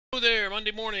Hello there,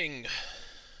 Monday morning.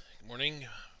 Good morning,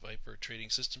 Viper Trading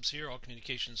Systems here. All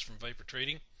communications from Viper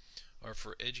Trading are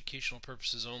for educational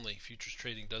purposes only. Futures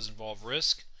trading does involve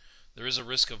risk. There is a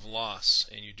risk of loss,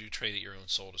 and you do trade at your own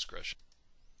sole discretion.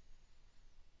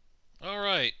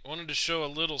 Alright, wanted to show a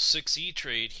little 6E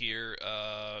trade here,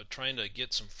 trying to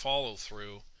get some follow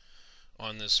through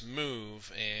on this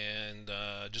move, and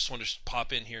just wanted to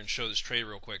pop in here and show this trade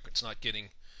real quick. It's not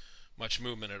getting much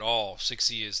movement at all.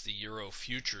 6E is the Euro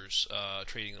futures,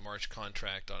 trading the March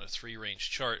contract on a 3-range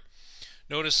chart.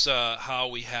 Notice how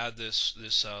we had this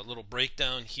little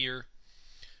breakdown here.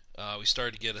 We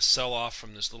started to get a sell-off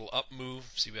from this little up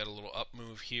move. See, we had a little up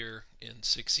move here in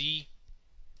 6E.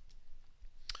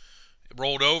 It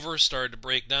rolled over, started to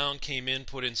break down, came in,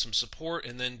 put in some support,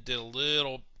 and then did a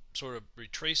little sort of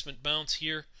retracement bounce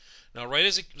here. Now, right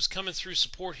as it was coming through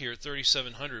support here at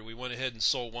 3,700, we went ahead and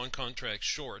sold one contract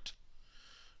short.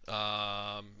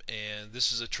 And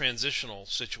this is a transitional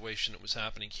situation that was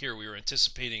happening here. We were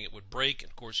anticipating it would break, and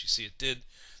of course you see it did.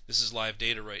 This is live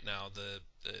data right now. The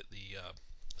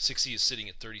 6E is sitting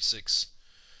at 36.90,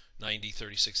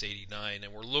 36.89,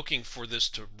 and we're looking for this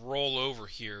to roll over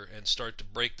here and start to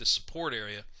break the support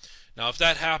area. Now, if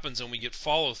that happens and we get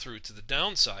follow through to the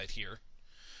downside here,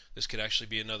 this could actually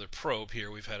be another probe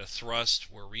here. We've had a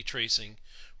thrust, we're retracing,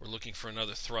 we're looking for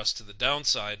another thrust to the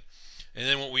downside. And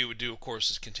then what we would do, of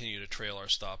course, is continue to trail our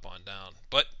stop on down.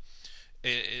 But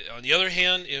on the other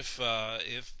hand, if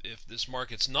this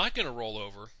market's not going to roll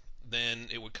over, then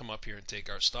it would come up here and take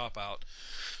our stop out.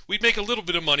 We'd make a little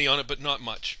bit of money on it, but not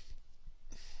much.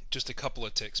 Just a couple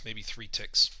of ticks, maybe 3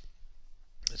 ticks.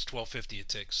 It's $12.50 a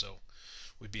tick, so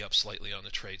we'd be up slightly on the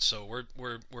trade. So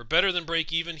we're better than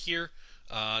break even here.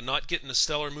 Not getting a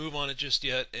stellar move on it just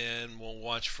yet, and we'll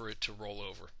watch for it to roll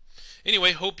over.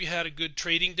 Anyway, hope you had a good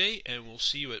trading day, and we'll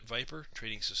see you at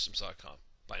vipertradingsystems.com.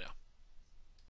 Bye now.